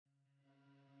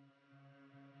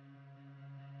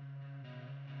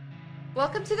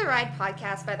Welcome to The Ride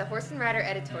podcast by the Horse and Rider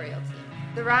editorial team.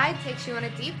 The Ride takes you on a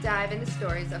deep dive into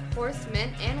stories of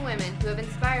horsemen and women who have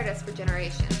inspired us for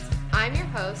generations. I'm your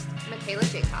host, Michaela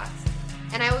Jaycox,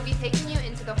 and I will be taking you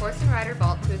into the Horse and Rider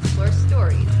vault to explore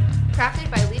stories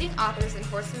crafted by leading authors in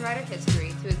horse and rider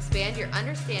history to expand your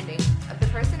understanding of the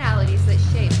personalities that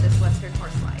shape this Western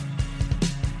horse life.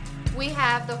 We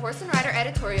have the Horse and Rider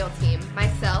editorial team,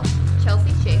 myself,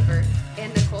 Chelsea Schaefer,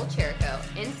 and Nicole Cherico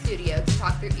in studio to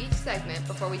talk through each segment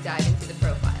before we dive into the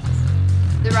profiles.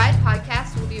 The Ride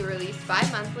podcast will be released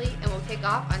bi-monthly and will kick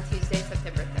off on Tuesday,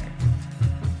 September 3rd.